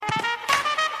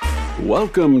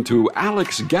Welcome to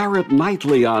Alex Garrett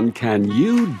Nightly on Can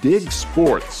You Dig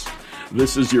Sports?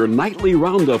 This is your nightly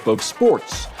roundup of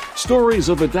sports, stories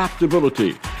of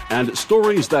adaptability, and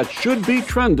stories that should be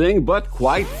trending but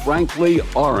quite frankly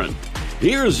aren't.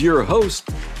 Here's your host,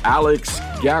 Alex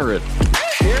Garrett.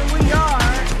 Here we are.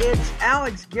 It's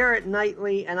Alex Garrett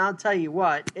Nightly, and I'll tell you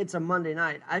what, it's a Monday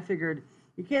night. I figured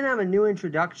you can't have a new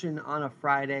introduction on a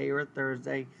Friday or a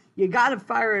Thursday. You got to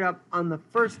fire it up on the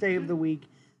first day of the week.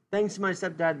 Thanks to my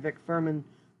stepdad, Vic Furman.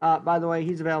 By the way,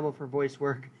 he's available for voice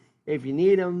work if you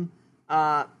need him.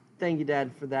 Thank you, Dad,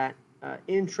 for that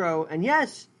intro. And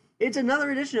yes, it's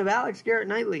another edition of Alex Garrett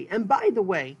Nightly. And by the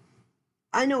way,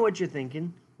 I know what you're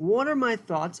thinking. What are my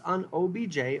thoughts on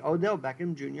OBJ, Odell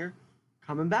Beckham Jr.,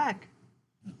 coming back?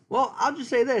 Well, I'll just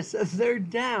say this. They're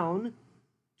down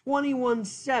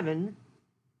 21-7,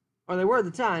 or they were at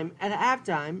the time, at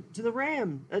halftime to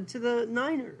the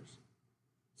Niners.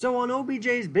 So on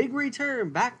OBJ's big return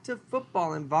back to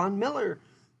football, and Von Miller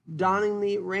donning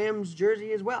the Rams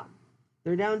jersey as well,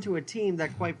 they're down to a team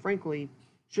that, quite frankly,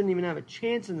 shouldn't even have a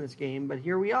chance in this game, but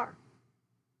here we are.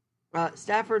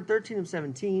 Stafford, 13 of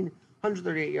 17,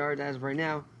 138 yards as of right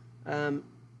now. How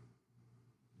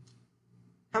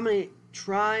many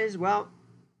tries? Well,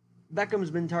 Beckham's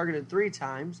been targeted 3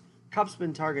 times. Kupp's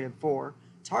been targeted 4.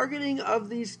 Targeting of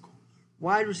these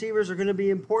wide receivers are going to be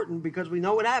important because we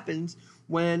know what happens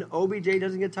when OBJ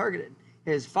doesn't get targeted.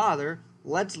 His father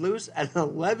lets loose an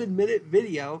 11-minute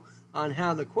video on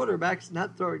how the quarterback's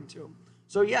not throwing to him.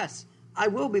 So yes, I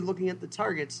will be looking at the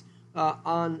targets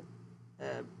on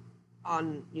Odell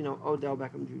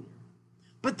Beckham Jr.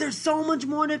 But there's so much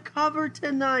more to cover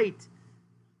tonight.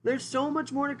 There's so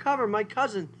much more to cover. My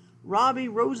cousin, Rob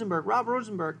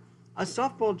Rosenberg, a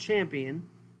softball champion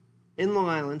in Long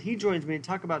Island, he joins me to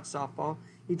talk about softball.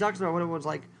 He talks about what it was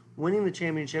like winning the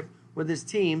championship with his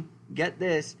team. Get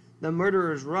this, the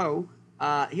Murderers Row.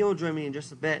 He'll join me in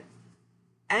just a bit.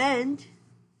 And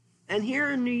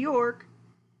here in New York,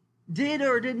 did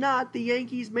or did not the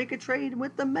Yankees make a trade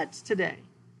with the Mets today?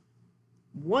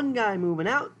 One guy moving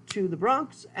out to the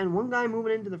Bronx and one guy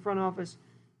moving into the front office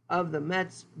of the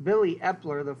Mets. Billy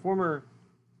Epler, the former,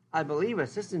 I believe,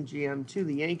 assistant GM to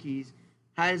the Yankees,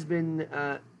 has been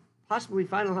possibly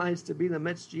finalized to be the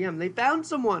Mets GM. They found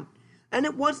someone, and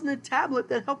it wasn't a tablet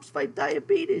that helps fight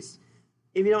diabetes.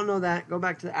 If you don't know that, go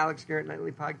back to the Alex Garrett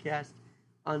Nightly podcast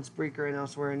on Spreaker and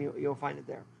elsewhere, and you'll find it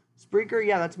there. Spreaker,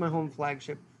 yeah, that's my home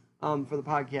flagship for the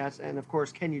podcast. And, of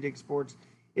course, Can You Dig Sports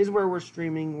is where we're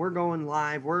streaming. We're going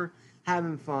live. We're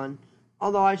having fun.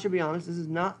 Although, I should be honest, this is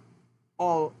not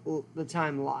all the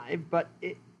time live, but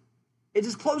it's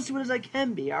as close to it as I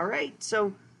can be, all right?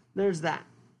 So, there's that.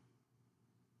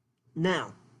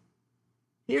 Now,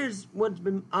 here's what's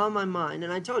been on my mind,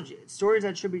 and I told you, it's stories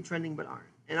that should be trending but aren't.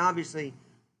 And obviously,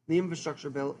 the infrastructure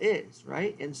bill is,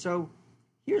 right? And so,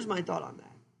 here's my thought on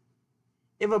that.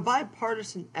 If a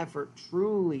bipartisan effort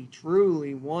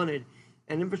truly wanted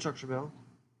an infrastructure bill,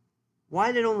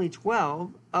 why did only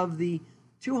 12 of the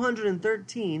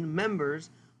 213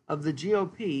 members of the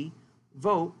GOP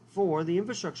vote for the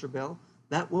infrastructure bill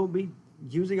that will be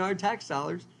using our tax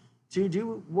dollars to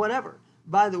do whatever?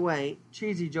 By the way,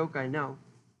 cheesy joke, I know,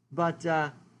 but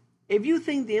if you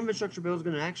think the infrastructure bill is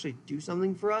going to actually do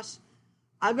something for us,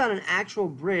 I've got an actual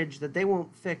bridge that they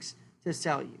won't fix to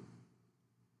sell you.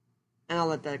 And I'll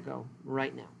let that go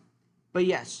right now. But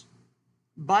yes,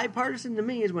 bipartisan to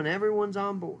me is when everyone's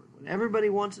on board, when everybody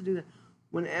wants to do that,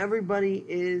 when everybody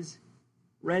is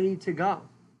ready to go.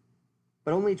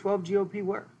 But only 12 GOP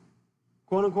were,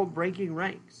 quote-unquote, breaking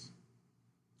ranks.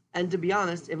 And to be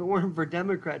honest, if it weren't for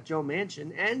Democrat Joe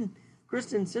Manchin and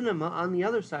Kristen Sinema on the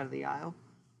other side of the aisle,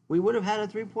 we would have had a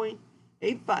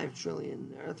 $3.85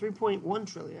 trillion or a $3.1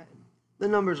 trillion. The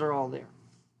numbers are all there.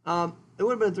 It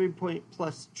would have been a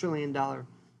 $3+ trillion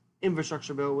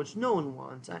infrastructure bill, which no one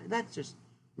wants. That's just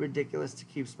ridiculous to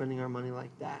keep spending our money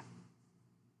like that.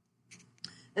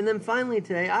 And then finally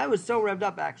today, I was so revved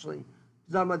up actually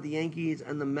to talk about the Yankees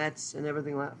and the Mets and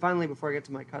everything like that. Finally, before I get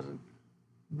to my cousin.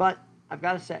 But I've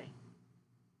got to say,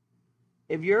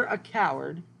 if you're a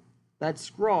coward that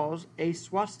scrawls a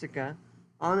swastika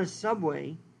on a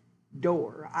subway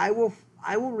door, I will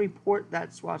report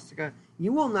that swastika.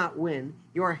 You will not win.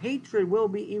 Your hatred will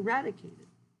be eradicated.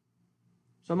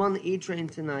 So I'm on the E train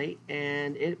tonight,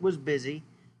 and it was busy.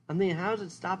 I'm thinking, how is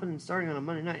it stopping and starting on a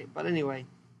Monday night? But anyway,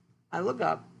 I look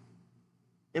up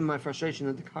in my frustration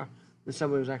that the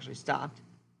subway was actually stopped,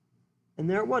 and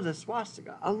there was a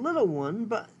swastika, a little one,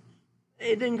 but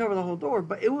it didn't cover the whole door,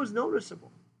 but it was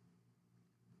noticeable.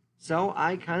 So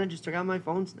I kind of just took out my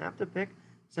phone, snapped a pic,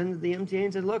 sent it to the MTA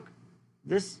and said, look,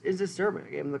 this is disturbing.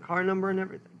 I gave him the car number and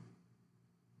everything.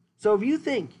 So if you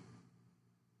think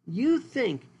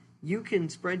you can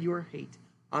spread your hate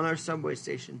on our subway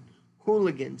station,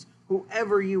 hooligans,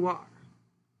 whoever you are,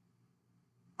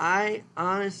 I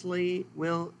honestly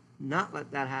will not let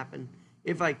that happen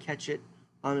if I catch it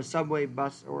on a subway,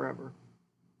 bus, or wherever.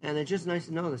 And it's just nice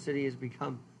to know the city has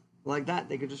become like that.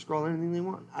 They could just scroll anything they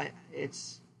want.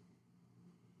 It's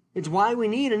why we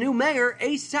need a new mayor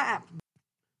ASAP.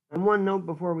 And one note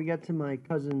before we get to my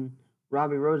cousin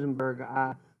Robbie Rosenberg,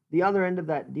 the other end of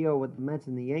that deal with the Mets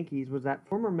and the Yankees was that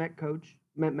former Met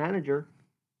manager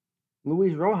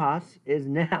Luis Rojas is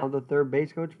now the third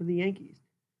base coach for the Yankees.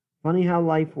 Funny how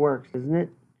life works, isn't it?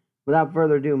 Without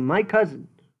further ado, my cousin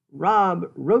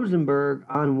Rob Rosenberg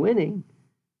on winning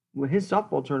with his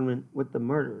softball tournament with the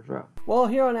Murderers Row. Well,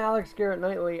 here on Alex Garrett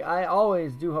Nightly, I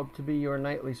always do hope to be your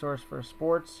nightly source for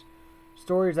sports,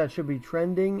 stories that should be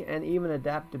trending, and even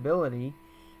adaptability.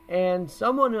 And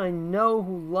someone I know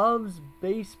who loves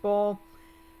baseball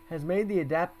has made the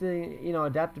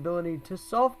adaptability to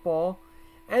softball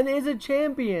and is a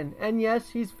champion. And yes,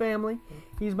 he's family.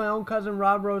 He's my own cousin,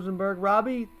 Rob Rosenberg.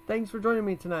 Robbie, thanks for joining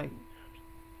me tonight.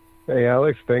 Hey,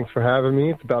 Alex, thanks for having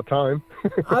me. It's about time.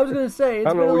 I was going to say,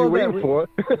 it's been a little bit. I don't know what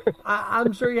you're waiting for.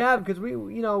 I'm sure you have, because we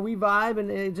vibe, and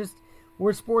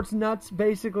we're sports nuts,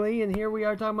 basically, and here we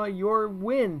are talking about your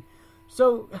win.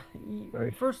 So,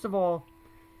 nice. First of all,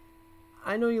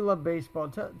 I know you love baseball.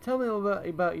 Tell me a little bit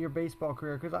about your baseball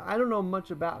career, because I don't know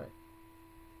much about it.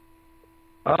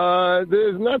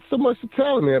 There's not so much to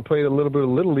tell. I mean, I played a little bit of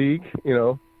Little League,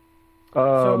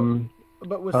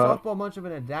 But was softball much of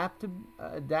an adapt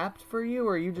for you,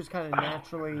 or you just kind of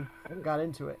naturally got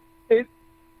into it?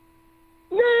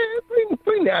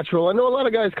 Pretty natural. I know a lot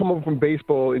of guys come over from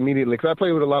baseball immediately, because I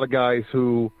play with a lot of guys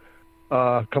who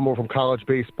come over from college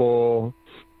baseball,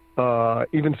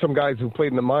 even some guys who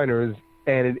played in the minors,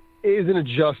 and it is an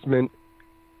adjustment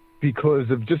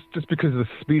because of just because of the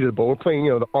speed of the ball. We're playing,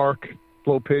 the arc,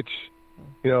 slow pitch.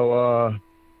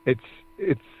 It's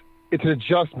an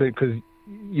adjustment because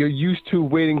you're used to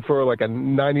waiting for like a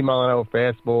 90-mile-an-hour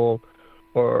fastball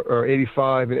or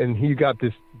 85, and you got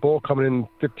this ball coming in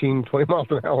 15, 20 miles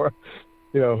an hour,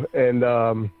 and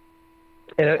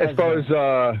as far as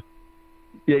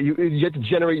you have to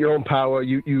generate your own power.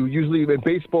 You usually in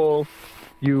baseball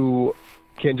you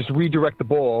can just redirect the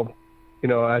ball,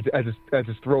 as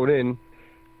it's thrown in.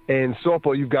 And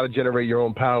softball, you've got to generate your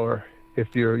own power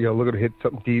if you're looking to hit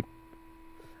something deep.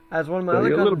 As one of my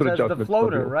other cousins says, the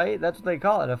floater, right? That's what they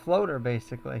call it, a floater,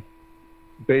 basically.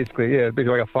 Basically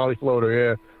like a folly floater,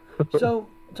 yeah. So,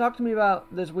 talk to me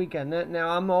about this weekend. Now,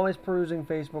 I'm always perusing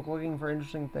Facebook, looking for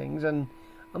interesting things, and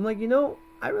I'm like,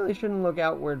 I really shouldn't look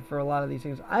outward for a lot of these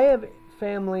things. I have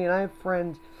family and I have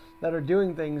friends that are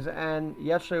doing things, and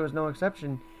yesterday was no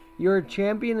exception. You're a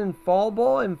champion in fall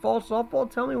ball and fall softball.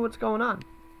 Tell me what's going on.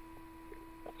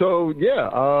 So,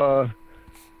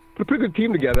 put a pretty good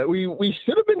team together. We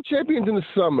should have been champions in the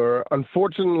summer.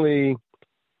 Unfortunately,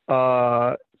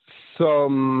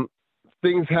 some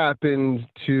things happened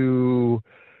to,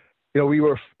 we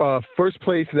were first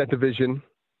place in that division.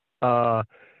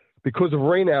 Because of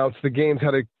rainouts, the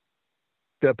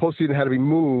postseason had to be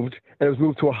moved, and it was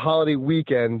moved to a holiday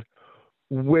weekend,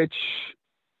 which,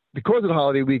 because of the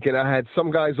holiday weekend, I had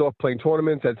some guys off playing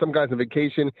tournaments, had some guys on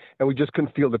vacation, and we just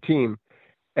couldn't field the team.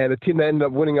 And the team that ended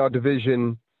up winning our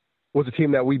division was a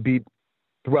team that we beat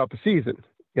throughout the season.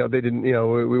 They didn't, we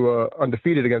were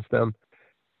undefeated against them.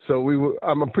 So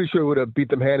I'm pretty sure we would have beat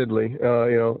them handily,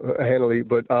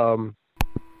 but,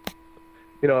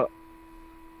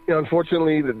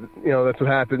 unfortunately, that's what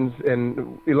happens.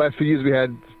 And the last few years we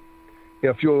had,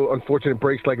 a few unfortunate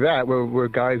breaks like that where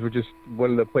guys were just,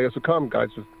 when the playoffs would come, guys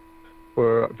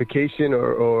were vacation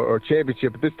or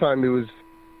championship. But this time it was,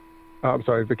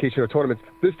 vacation or tournaments.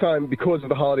 This time, because of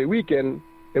the holiday weekend,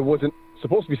 it wasn't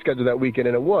supposed to be scheduled that weekend,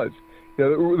 and it was. I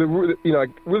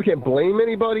really can't blame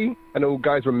anybody. I know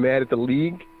guys were mad at the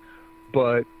league,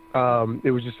 but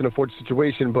it was just an unfortunate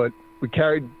situation. But we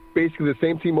carried basically the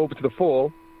same team over to the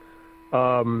fall,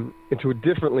 into a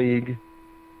different league,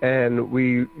 and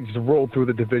we just rolled through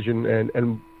the division.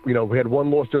 And we had one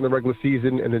loss during the regular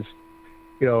season, and it's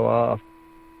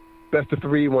best of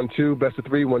 3, 1-2, best of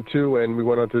 3, 1-2, and we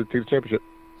went on to take the championship.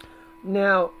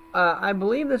 Now, I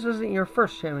believe this isn't your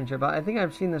first championship. I think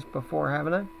I've seen this before,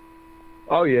 haven't I?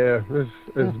 Oh yeah, there's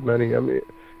many. I mean,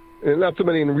 and not so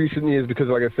many in recent years because,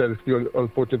 like I said, it's the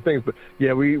unfortunate things. But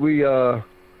yeah, we've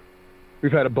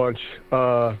had a bunch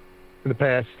in the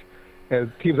past,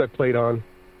 and teams I've played on,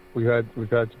 we've had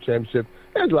some championship.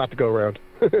 There's a lot to go around.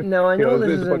 Now I know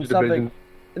this is in Suffolk.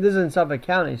 This is in Suffolk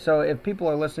County. So if people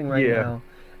are listening right now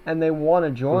and they want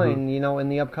to join, in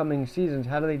the upcoming seasons,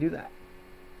 how do they do that?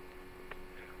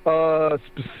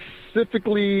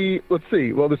 Specifically, let's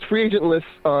see. Well, there's free agent lists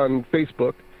on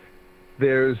Facebook.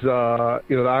 There's, the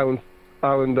Island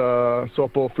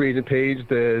softball free agent page.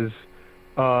 There's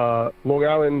Long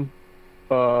Island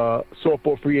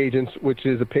softball free agents, which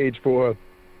is a page for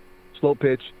slow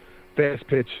pitch, fast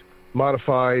pitch,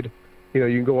 modified. You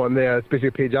can go on there. It's basically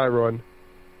a page I run.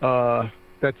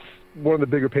 That's one of the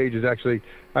bigger pages, actually.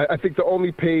 I think the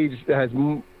only page that has,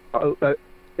 in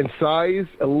size,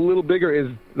 a little bigger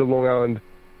is the Long Island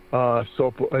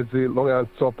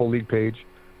softball league page.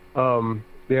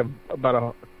 They have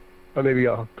about maybe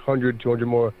 100, 200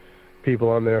 more people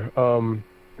on there.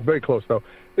 Very close, though.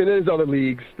 And there's other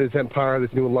leagues. There's Empire,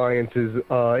 there's New Alliance, there's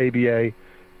ABA.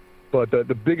 But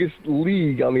the biggest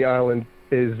league on the island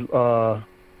is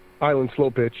Island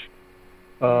Slow Pitch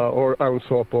or Island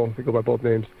Softball. They go by both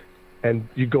names. And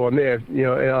you go on there,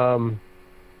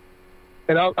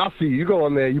 and I'll see you. You go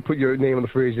on there, you put your name on the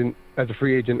free agent as a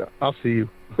free agent, I'll see you.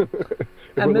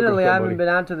 Admittedly, I haven't been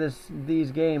out to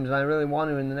these games, and I really want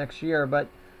to in the next year. But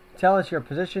tell us your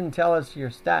position, tell us your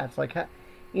stats. Like, I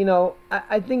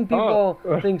think people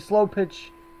think slow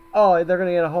pitch. They're going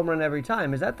to get a home run every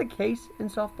time. Is that the case in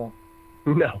softball?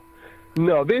 No.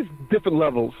 There's different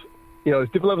levels. There's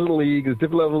different levels in the league. There's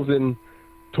different levels in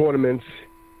tournaments.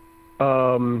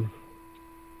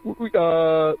 We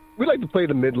like to play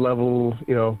the mid-level.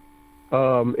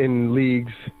 In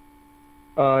leagues.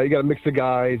 You got to mix the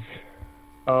guys.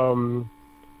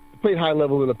 Played high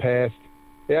level in the past.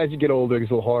 As you get older, it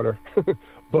gets a little harder.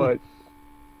 But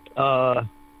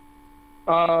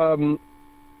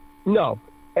no,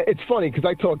 it's funny because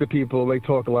I talk to people. They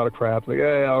talk a lot of crap. Like,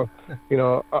 hey, I'll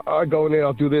go in there.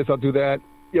 I'll do this. I'll do that.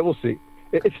 Yeah, we'll see.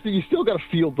 You still got to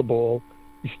field the ball.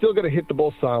 You still got to hit the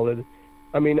ball solid.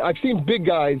 I mean, I've seen big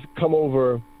guys come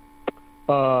over,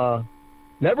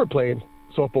 never played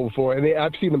softball before, and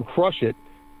I've seen them crush it.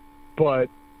 But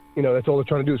that's all they're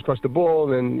trying to do is crush the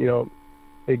ball, and then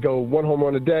they go one home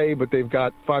run a day, but they've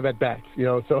got 5 at bats.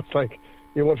 So it's like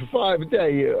you're 1 for 5 a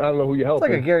day. I don't know who you're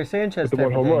helping. It's like a Gary Sanchez with the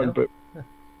one home run, no? But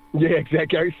yeah, exactly.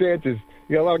 Gary Sanchez.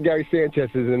 You got a lot of Gary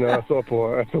Sanchez's in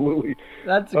softball. Absolutely.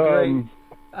 That's great.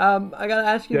 I got to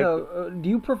ask you, though, do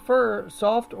you prefer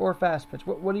soft or fast pitch?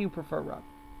 What do you prefer, Rob?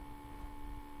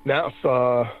 Now,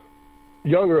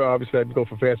 younger, obviously, I'd go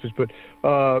for fast pitch, but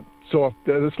soft,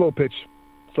 the slow pitch.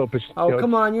 Slow pitch. Oh,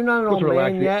 come on. You're not an old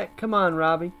man yet. Come on,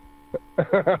 Robbie. You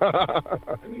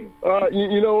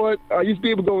know what? I used to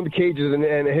be able to go into cages and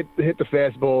hit the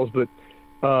fastballs, but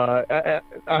I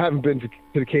haven't been to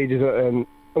the cages, and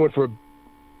I went for a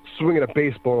swing at a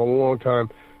baseball in a long time.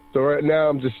 So right now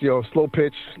I'm just, slow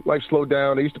pitch, life slowed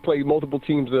down. I used to play multiple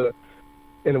teams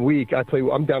in a week.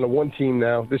 I'm down to one team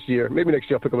now this year. Maybe next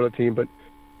year I'll pick up another team, but,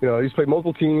 I used to play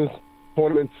multiple teams,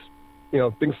 tournaments,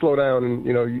 things slow down,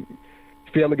 and,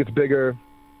 family gets bigger.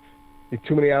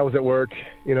 Too many hours at work,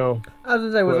 I was going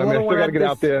to say, was the little one I still got to get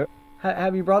out there.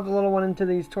 Have you brought the little one into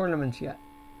these tournaments yet?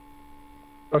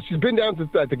 Oh, she's been down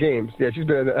at the games. Yeah, she's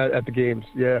been at the games.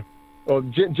 Yeah. Well,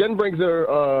 Jen brings her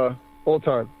all the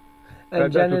time.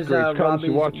 And Jen is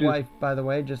Robbie's wife, by the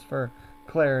way, just for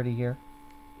clarity here.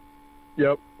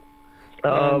 Yep.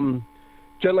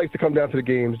 Jen likes to come down to the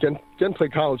games. Jen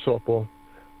played college softball.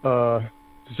 So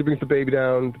she brings the baby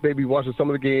down. The baby watches some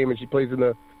of the game, and she plays in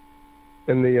the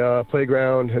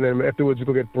playground. And then afterwards, we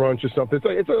go get brunch or something.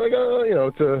 It's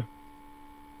a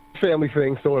family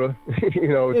thing, sort of.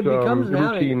 It becomes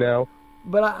routine now.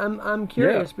 But I'm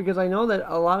curious because I know that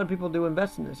a lot of people do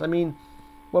invest in this. I mean,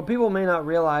 what people may not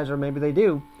realize, or maybe they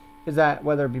do, is that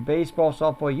whether it be baseball,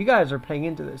 softball, you guys are paying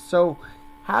into this. So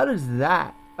how does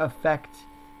that affect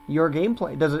your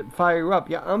gameplay? Does it fire you up?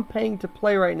 Yeah, I'm paying to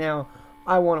play right now.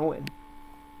 I want to win.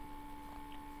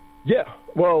 Yeah,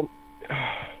 well,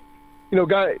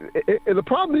 guy, the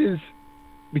problem is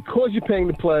because you're paying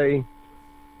to play,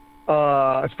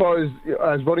 as far as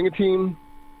running a team,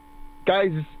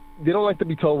 guys, they don't like to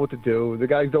be told what to do. The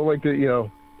guys don't like to,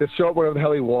 they show up whatever the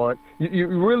hell they want. You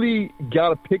really got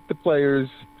to pick the players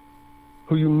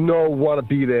who want to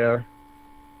be there.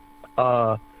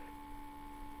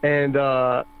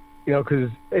 Because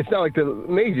it's not like the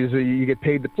majors where you get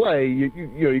paid to play.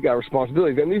 You got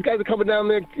responsibilities, and these guys are coming down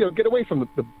there. Get away from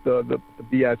the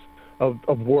BS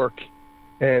of work,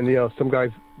 and some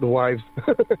guys, the wives,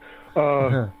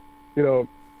 you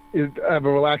have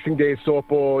a relaxing day of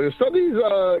softball. Some of these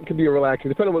can be a relaxing,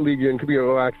 depending on what league you're in, could be a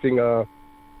relaxing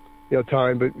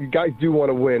time. But you guys do want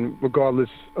to win, regardless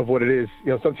of what it is.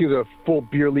 Some teams are full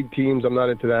beer league teams. I'm not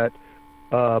into that.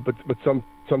 But some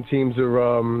teams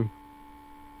are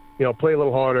play a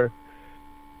little harder.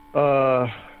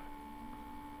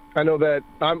 I know that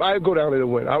I go down there to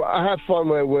win. I have fun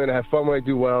when I win. I have fun when I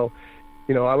do well.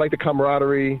 You know, I like the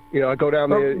camaraderie. You know, I go down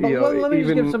there. But let me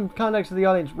just give some context to the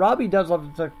audience. Robbie does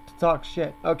love to talk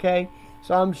shit, okay?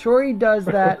 So I'm sure he does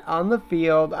that on the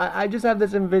field. I just have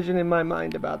this envision in my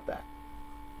mind about that.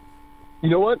 You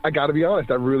know what? I got to be honest.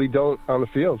 I really don't on the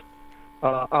field.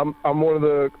 I'm one of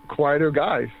the quieter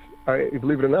guys.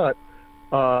 Believe it or not,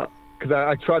 because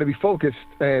I try to be focused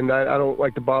and I don't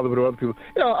like to bother with other people.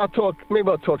 You know, I'll talk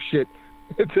shit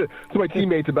to my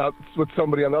teammates about what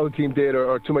somebody on the other team did,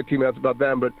 or to my teammates about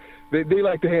them. But they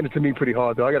like to hand it to me pretty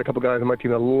hard. Though I got a couple guys on my team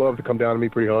that love to come down to me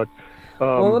pretty hard.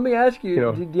 Well, let me ask you,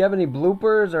 do you have any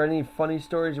bloopers or any funny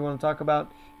stories you want to talk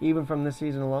about, even from this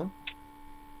season alone?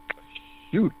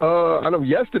 Shoot, I know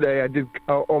yesterday I did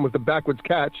almost a backwards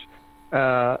catch.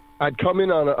 I'd come in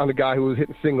on a guy who was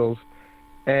hitting singles,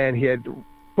 and he had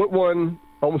put one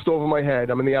almost over my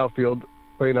head. I'm in the outfield,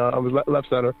 I was left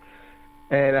center,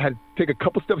 and I had to take a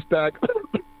couple steps back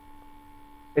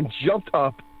and jumped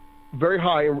up very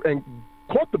high and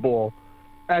caught the ball.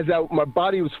 As my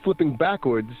body was flipping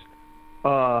backwards,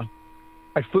 I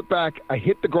flipped back, I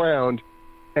hit the ground,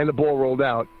 and the ball rolled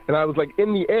out. And I was like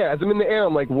in the air. As I'm in the air,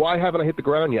 I'm like, why haven't I hit the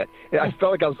ground yet? And I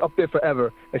felt like I was up there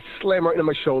forever. I slammed right into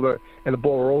my shoulder, and the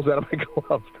ball rolls out of my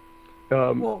glove.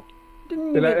 Well,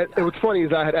 didn't you and what's funny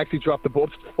is I had actually dropped the ball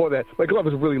before that. My glove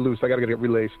was really loose. I got to get it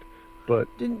relaced. But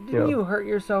didn't you hurt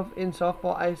yourself in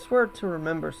softball? I swear to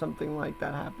remember something like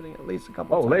that happening at least a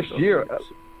couple times.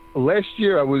 Last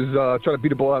year I was trying to beat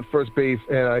the ball out at first base,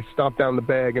 and I stomped down the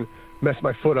bag and messed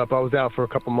my foot up. I was out for a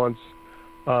couple months.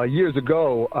 Years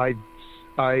ago, I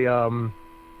was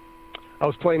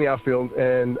playing the outfield,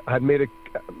 and I had made a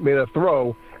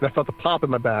throw, and I felt a pop in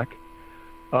my back.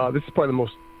 This is probably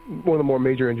one of the more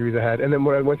major injuries I had. And then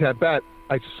when I went to at bat,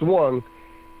 I swung,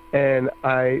 and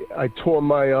I tore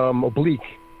my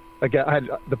oblique. Like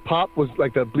the pop was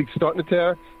like the oblique starting to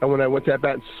tear, and when I went to at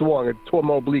bat and swung, I tore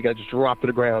my oblique. I just dropped to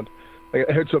the ground. Like,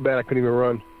 it hurt so bad I couldn't even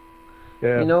run.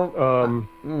 Yeah.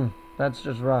 That's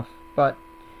just rough. But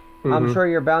I'm sure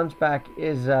your bounce back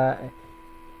is.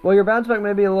 Your bounce back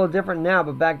may be a little different now,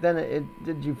 but back then,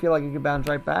 did you feel like you could bounce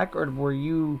right back, or were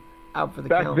you out for the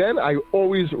count? Back then, I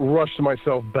always rushed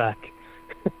myself back.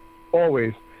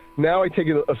 Always. Now I take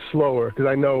it a slower because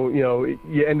I know, you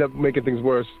end up making things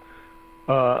worse.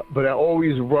 But I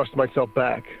always rushed myself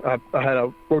back. I had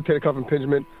a rotator cuff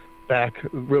impingement back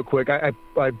real quick. I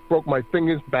broke my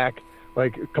fingers back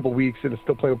like a couple weeks, and I'm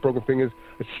still playing with broken fingers.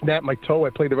 I snapped my toe. I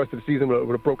played the rest of the season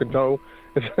with a broken toe.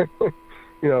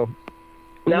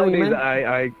 Nowadays, Nowadays,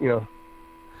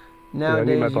 I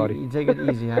need my body. You take it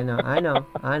easy. I know.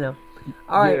 All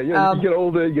right. Yeah, you get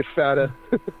older, you get fatter.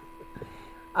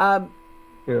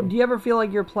 Do you ever feel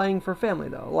like you're playing for family,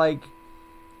 though? Like,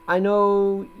 I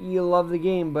know you love the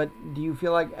game, but do you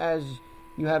feel like as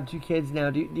you have two kids now,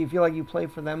 do you feel like you play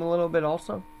for them a little bit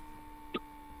also?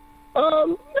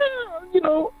 The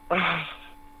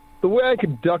way I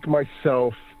conduct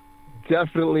myself,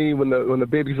 definitely when the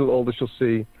baby's a little older, she'll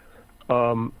see.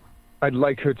 I'd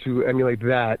like her to emulate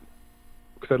that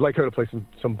because I'd like her to play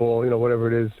some ball,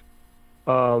 whatever it is.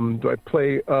 Do I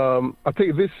play? I'll tell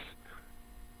you this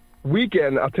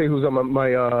weekend. I'll tell you who's on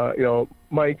my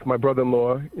Mike, my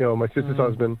brother-in-law, my sister's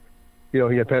husband. He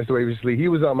had passed away recently. He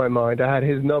was on my mind. I had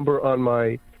his number on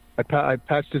I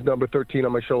patched his number 13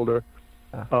 on my shoulder.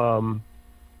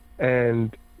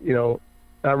 And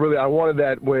I wanted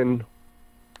that win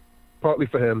partly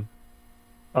for him.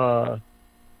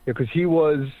 Because he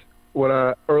was,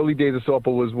 early days of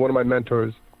softball, was one of my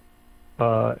mentors.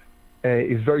 And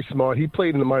he's very smart. He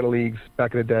played in the minor leagues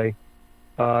back in the day.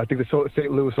 I think the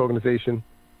St. Louis organization,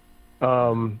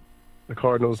 the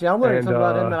Cardinals. See, I'm learning something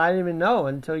about him that I didn't even know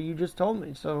until you just told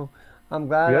me. So I'm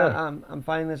glad I'm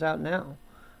finding this out now.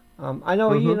 I know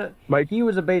he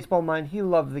was a baseball mind. He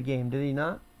loved the game, did he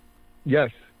not? Yes.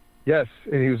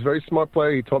 And he was a very smart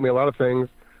player. He taught me a lot of things.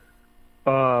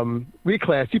 We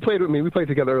clashed. He played with me. We played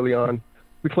together early on.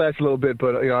 We clashed a little bit,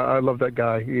 but I love that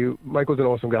guy. Mike was an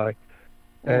awesome guy,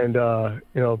 and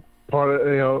part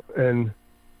of and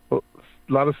a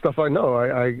lot of stuff I know.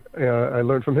 I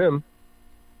learned from him,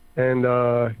 and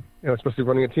especially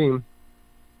running a team.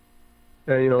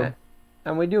 And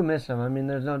and we do miss him. I mean,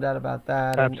 there's no doubt about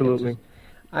that. Absolutely.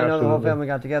 I know the whole family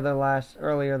got together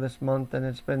earlier this month, and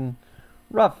it's been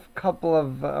rough couple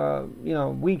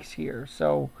of weeks here.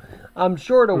 So I'm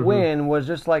sure to win was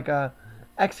just like a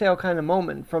exhale kind of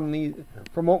moment from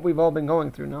what we've all been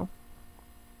going through. No,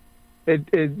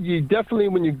 you definitely,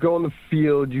 when you go on the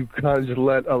field, you kind of just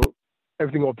let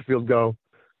everything off the field go.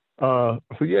 Of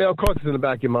course it's in the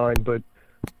back of your mind, but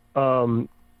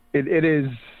it is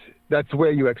that's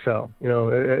where you excel. You know,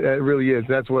 it really is.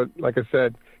 That's what, like I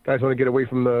said, guys want to get away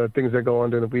from the things that go on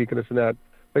during the week and this and that.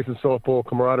 Play some softball,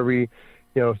 camaraderie.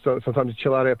 You know, so sometimes you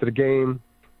chill out after the game.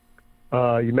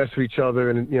 You mess with each other,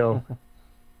 and you know,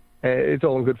 and it's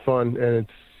all in good fun. And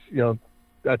it's, you know,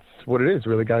 that's what it is.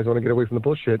 Really, guys want to get away from the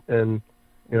bullshit, and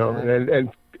you know,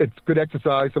 and it's good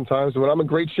exercise sometimes. When I'm in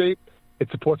great shape, it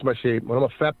supports my shape. When I'm a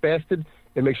fat bastard,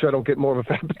 it makes sure I don't get more of a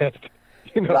fat bastard.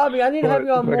 You know? Robbie, I need to have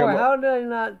you on more. How did I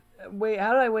not wait?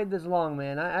 How did I wait this long,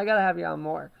 man? I gotta have you on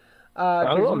more. I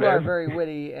don't know, you man. are very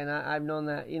witty, and I've known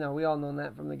that. You know, we all known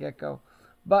that from the get-go.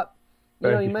 But you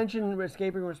know, you mentioned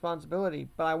escaping responsibility.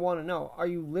 But I want to know: are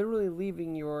you literally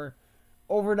leaving your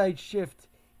overnight shift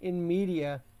in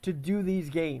media to do these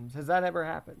games? Has that ever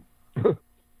happened?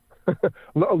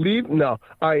 Leave? No.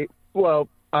 I work.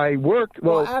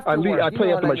 Well, I leave. I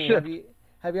play after my shift.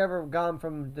 Have you ever gone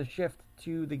from the shift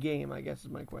to the game? I guess is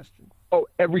my question. Oh,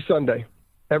 every Sunday.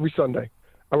 Every Sunday.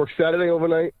 I work Saturday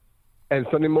overnight, and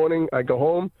Sunday morning I go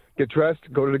home, get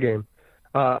dressed, go to the game.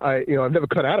 I've never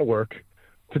cut out of work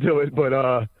to do it, but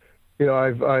you know,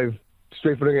 I've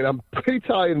straight for the game. I'm pretty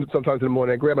tired sometimes in the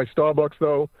morning. I grab my Starbucks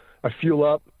though. I fuel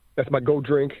up. That's my go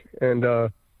drink, and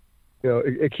you know,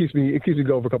 it keeps me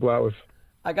going for a couple hours.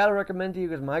 I gotta recommend to you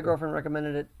because my girlfriend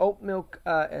recommended it. Oat milk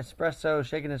espresso,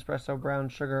 shaken espresso, brown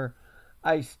sugar,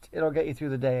 iced. It'll get you through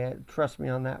the day. Trust me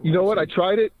on that. You know what? I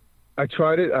tried it. I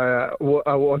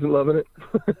wasn't loving it.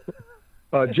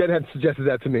 Jen had suggested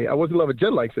that to me. I wasn't loving it.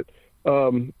 Jen likes it.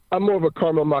 I'm more of a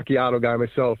caramel macchiato guy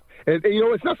myself. And you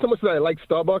know, it's not so much that I like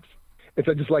Starbucks. It's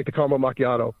I just like the caramel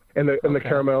macchiato and the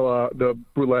caramel, the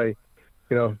brulee.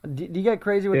 You know. Do you get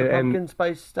crazy with the pumpkin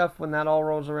spice stuff when that all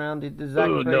rolls around? Is that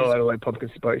crazy? No, I don't like pumpkin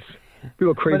spice.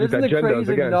 People are crazy with that. Jen does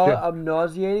again.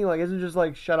 Nauseating? Like, isn't it just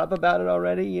like shut up about it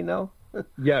already? You know?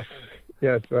 Yes.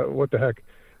 What the heck?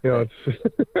 You know, it's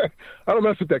I don't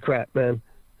mess with that crap, man.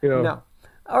 You know. No.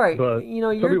 All right. You know,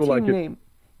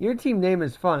 your team name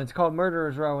is fun. It's called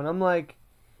Murderers Row, and I'm like,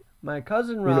 my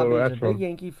cousin Robbie is a big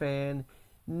Yankee fan.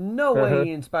 No way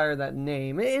he inspired that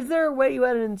name. Is there a way you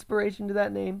had an inspiration to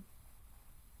that name?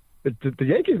 It's the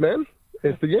Yankees, man.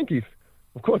 It's the Yankees.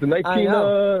 Of course, the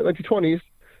 1920s.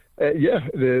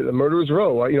 The Murderers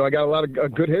Row. You know, I got a lot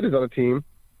of good hitters on the team.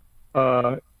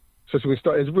 So we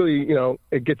start. It's really, you know,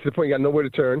 it gets to the point you got nowhere to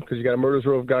turn because you got a Murderers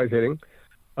Row of guys hitting.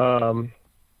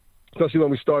 Especially when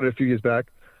we started a few years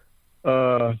back.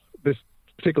 This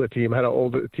particular team, I had an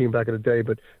older team back in the day,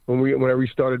 but when I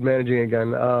restarted managing again,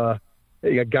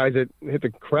 you got guys that hit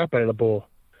the crap out of the ball.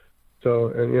 So,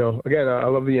 and you know, again, I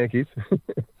love the Yankees.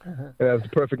 And that's the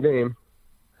perfect name.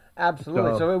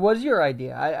 Absolutely. So it was your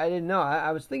idea. I didn't know.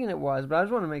 I was thinking it was, but I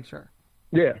just want to make sure.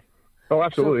 Yeah. Oh,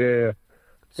 absolutely. Yeah.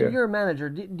 So you're a manager.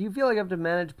 Do you feel like you have to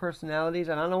manage personalities?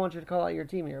 And I don't want you to call out your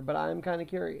team here, but I'm kind of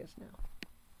curious now.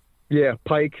 Yeah,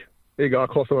 Pike. There you go. I'll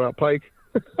call someone out, Pike.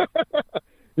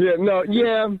 You know,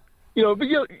 but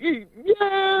yeah.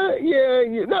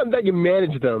 Not that you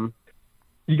manage them.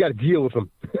 You got to deal with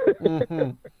them.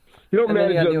 Mm-hmm. You don't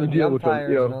manage them, you deal with them.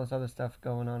 You know, and all this other stuff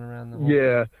going on around the world.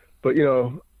 Yeah, but you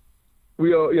know,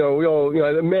 we all,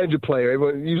 manage a player.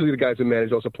 Usually the guys who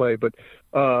manage also play, but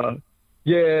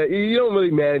you don't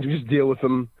really manage. You just deal with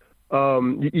them.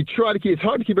 You try to keep. It's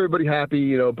hard to keep everybody happy,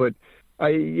 you know. But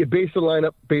you base the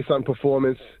lineup based on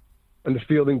performance, and the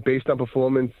fielding based on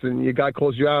performance. And your guy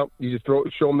calls you out, you just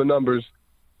show him the numbers,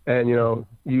 and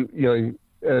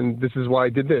and this is why I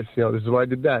did this. You know, this is why I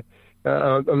did that.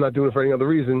 I'm not doing it for any other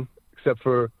reason except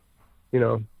for, you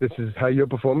know, this is how you're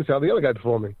performing, how the other guy's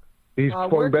performing. He's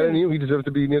performing better than you. He deserves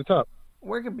to be near the top.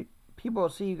 Where can people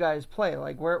see you guys play?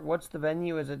 Like, what's the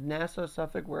venue? Is it Nassau,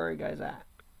 Suffolk? Where are you guys at?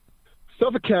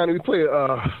 Suffolk County. We play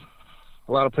a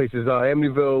lot of places.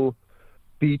 Amityville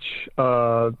Beach.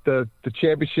 The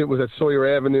championship was at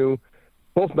Sawyer Avenue.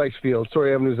 Both nice fields.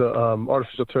 Sawyer Avenue is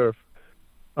artificial turf.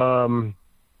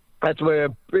 That's where I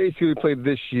basically played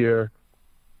this year.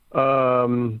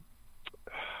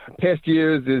 Past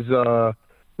years is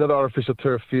another artificial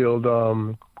turf field.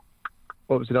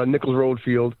 Nichols Road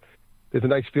Field. There's a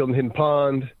nice field in Hidden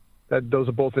Pond. Those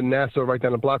are both in Nassau, right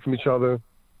down the block from each other.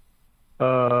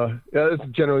 That's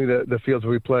generally the fields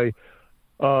where we play.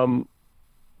 I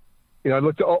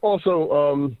looked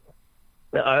also.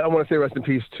 I want to say rest in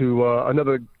peace to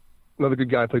another good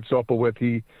guy I played softball with.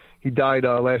 He died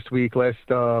last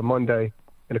Monday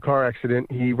in a car accident.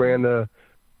 He ran the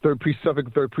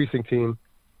Suffolk 3rd Precinct team,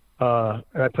 and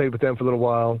I played with them for a little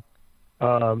while.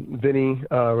 Vinny,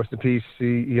 rest in peace.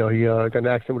 He got in an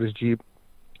accident with his Jeep.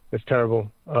 It's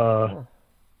terrible.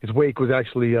 His wake was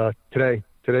actually today.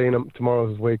 Today and tomorrow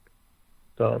is his wake.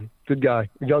 Good guy,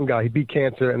 young guy. He beat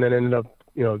cancer and then ended up,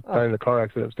 dying in a car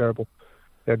accident. It was terrible.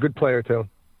 Yeah, good player too.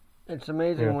 It's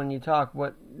amazing when you talk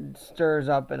what stirs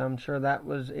up, and I'm sure that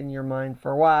was in your mind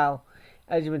for a while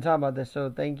as you've been talking about this. So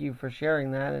thank you for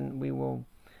sharing that, and we will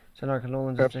send our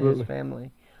condolences to his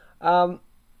family.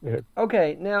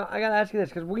 Okay, now I gotta ask you this,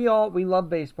 because we love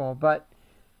baseball, but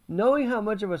knowing how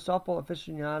much of a softball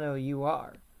aficionado you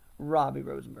are, Robbie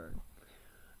Rosenberg,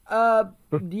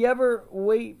 do you ever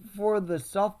wait for the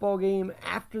softball game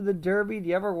after the Derby? Do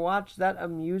you ever watch that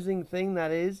amusing thing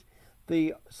that is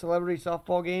the celebrity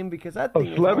softball game? Because that thing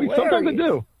is hilarious. Sometimes I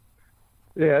do.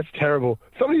 Yeah, it's terrible.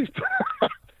 Some of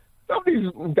these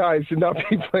guys should not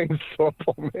be playing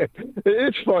softball, man.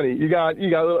 It's funny. You got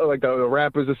like the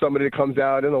rappers or somebody that comes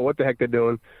out. I don't know what the heck they're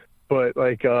doing, but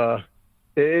like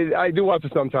I do watch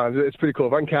it sometimes. It's pretty cool.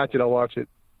 If I can catch it, I'll watch it.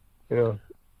 You know,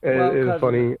 it's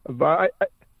funny. But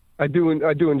I do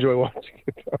enjoy watching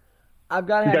it. I've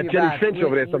got to have you Jenny back. Finch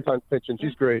over there sometimes pitching.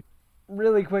 She's great.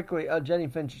 Really quickly, Jenny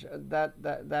Finch,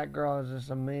 that girl is just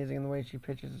amazing in the way she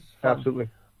pitches. It's fun. Absolutely.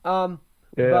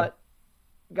 But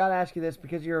gotta ask you this,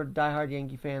 because you're a diehard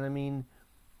Yankee fan. I mean,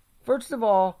 first of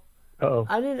all,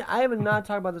 I have not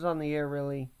talked about this on the air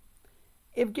really.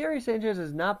 If Gary Sanchez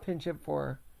is not pinch hit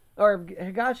for, or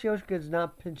if Higashioka is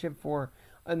not pinch hit for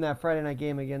in that Friday night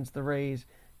game against the Rays,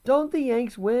 don't the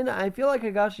Yanks win? I feel like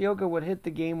Higashioka would hit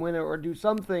the game winner or do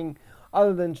something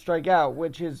other than strike out,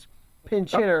 which is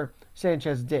pinch hitter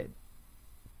Sanchez did.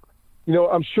 You know,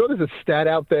 I'm sure there's a stat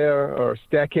out there, or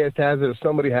StatCast has it, or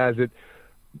somebody has it.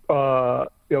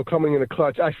 Coming in the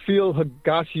clutch. I feel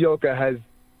Higashioka has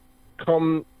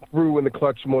come through in the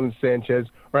clutch more than Sanchez,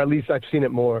 or at least I've seen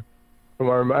it more.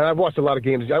 And I've watched a lot of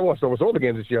games. I watched almost all the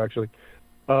games this year, actually,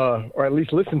 or at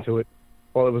least listened to it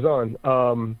while it was on.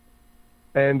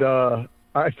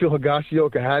 I feel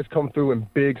Higashioka has come through in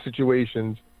big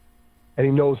situations, and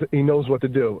he knows what to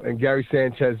do. And Gary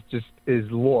Sanchez just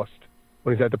is lost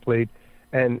when he's at the plate.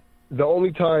 And the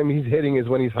only time he's hitting is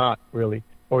when he's hot, really,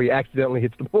 or he accidentally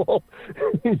hits the ball.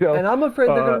 And I'm afraid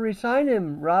they're going to re-sign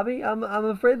him, Robbie. I'm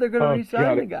afraid they're going to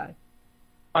re-sign the guy.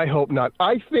 I hope not.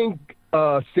 I think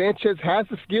Sanchez has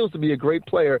the skills to be a great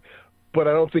player, but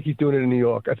I don't think he's doing it in New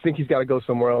York. I think he's got to go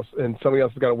somewhere else, and somebody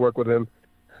else has got to work with him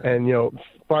and,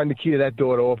 find the key to that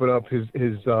door to open up his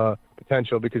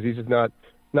potential, because he's just not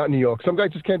New York. Some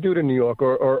guys just can't do it in New York,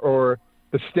 or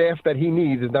the staff that he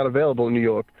needs is not available in New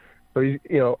York. So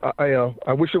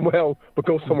I wish him well, but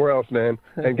go somewhere else, man,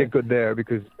 and get good there,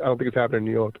 because I don't think it's happening in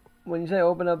New York. When you say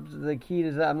open up the key,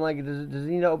 does he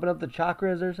need to open up the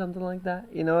chakras or something like that?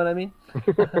 You know what I mean?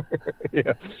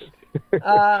 Yeah.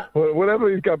 Whatever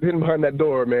he's got hidden behind that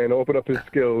door, man, open up his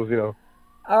skills,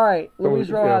 All right, Luis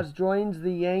Rojas joins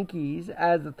the Yankees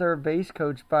as the third base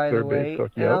coach, by the way.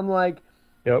 And I'm like,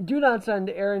 do not send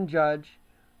Aaron Judge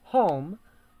home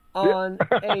on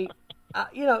a...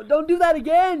 don't do that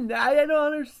again. I don't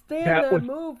understand that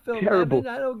move, Phil. Terrible.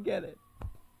 I don't get it.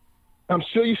 I'm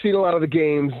sure you've seen a lot of the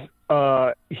games.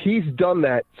 He's done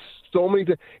that so many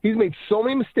times. He's made so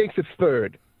many mistakes at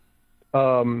third.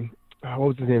 What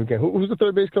was his name again? Who's the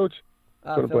third base coach?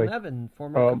 Phil Nevin,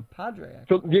 former Padre.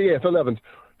 Phil Nevin.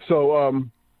 So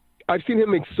I've seen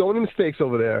him make so many mistakes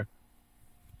over there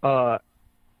that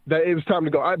it was time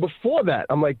to go. Before that,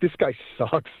 I'm like, this guy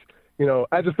sucks.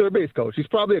 As a third base coach, he's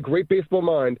probably a great baseball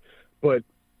mind, but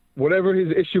whatever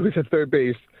his issue is at third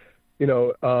base, he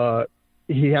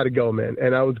had to go, man.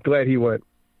 And I was glad he went.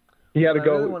 He had to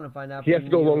go. I really want to find out. He has to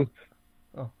go long.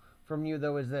 Oh, from you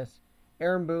though, is this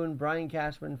Aaron Boone, Brian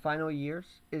Cashman, final years?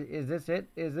 Is this it?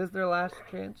 Is this their last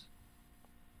chance?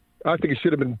 I think it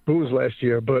should have been Boone's last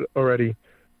year, but already.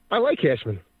 I like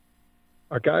Cashman.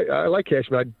 I like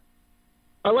Cashman.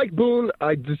 I like Boone.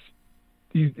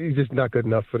 He's just not good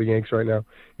enough for the Yanks right now.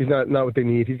 He's not what they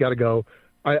need. He's got to go.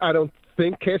 I don't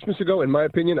think Cashman should go. In my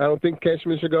opinion, I don't think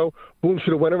Cashman should go. Boone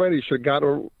should have went already. He should have got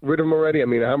rid of him already. I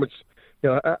mean, how much?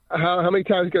 How many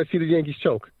times you got to see the Yankees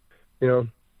choke?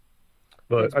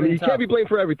 But I mean, you can't be blamed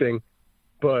for everything.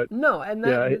 But no, and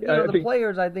the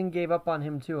players I think gave up on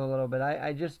him too a little bit.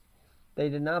 They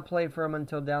did not play for him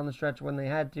until down the stretch when they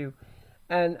had to.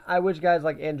 And I wish guys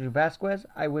like Andrew Vasquez.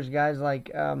 I wish guys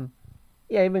like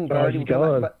even Guardy,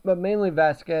 but mainly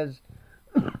Vasquez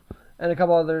and a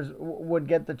couple others would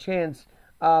get the chance.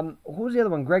 Who's the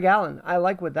other one? Greg Allen. I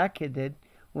like what that kid did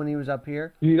when he was up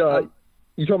here.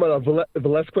 You talking about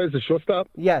Velasquez, the shortstop?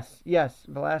 Yes,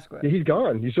 Velasquez. Yeah, he's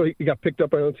gone. You saw he got picked up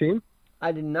by another team?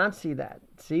 I did not see that.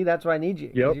 See, that's why I need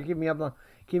you. Yep. You keep me up on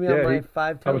my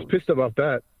 5 toes. I was pissed about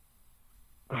that.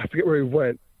 I forget where he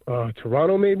went.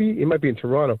 Toronto, maybe? He might be in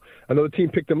Toronto. Another team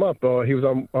picked him up. He was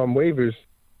on waivers,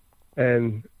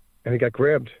 and he got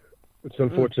grabbed. It's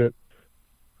unfortunate.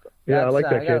 Yeah, I like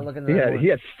that kid. He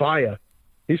has fire.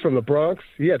 He's from the Bronx.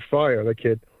 He had fire, that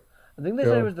kid. I think they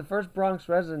said he was the first Bronx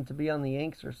resident to be on the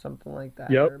Yanks or something like that.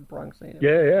 Yep. Or Bronx native.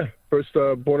 Yeah. First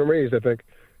born and raised, I think.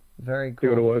 Very I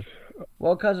cool. think what it was.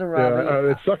 Well, Cousin Robbie.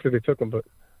 It sucks that they took him, but...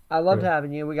 I loved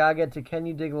having you. We got to get to Can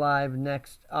You Dig Live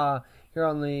next here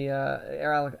on the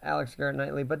Alex Garrett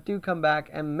Nightly. But do come back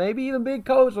and maybe even be a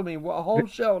co-host with me. A whole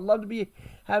show. I'd love to be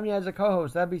having you as a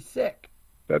co-host. That'd be sick.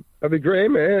 That'd be great,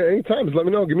 man. Anytime. Just let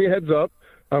me know. Give me a heads up.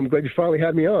 I'm glad you finally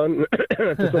had me on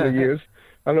after so many years.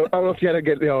 I don't know if you had to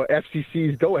get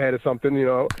FCC's go-ahead or something.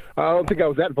 I don't think I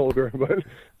was that vulgar, but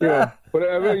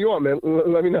whatever you want, man.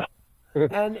 Let me know.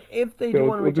 And if they do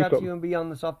want to reach out to you and be on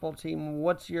the softball team,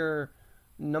 what's your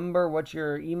number? What's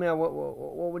your email?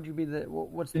 What would you be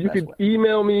what's the you best could way?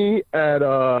 Email me at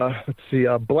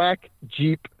Black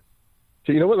Jeep.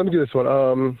 So you know what? Let me do this one.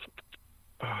 How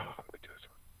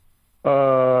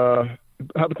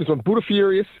about this one? Buddha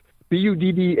Furious,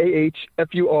 BUDDAHFURIOUS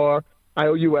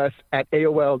at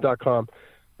AOL.com.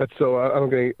 That's so I don't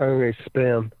get any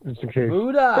spam just in case.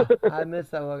 Buddha, I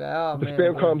missed that look. Oh the man,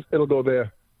 spam comes, it'll go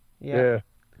there. Yeah.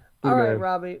 All right,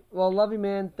 Robbie. Well, love you,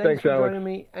 man. Thanks for Alex. joining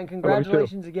me, and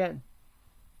congratulations again.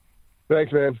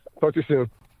 Thanks, man. Talk to you soon.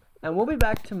 And we'll be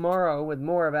back tomorrow with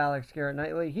more of Alex Garrett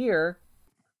Nightly here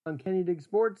on Can You Dig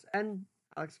Sports and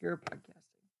Alex Garrett Podcast.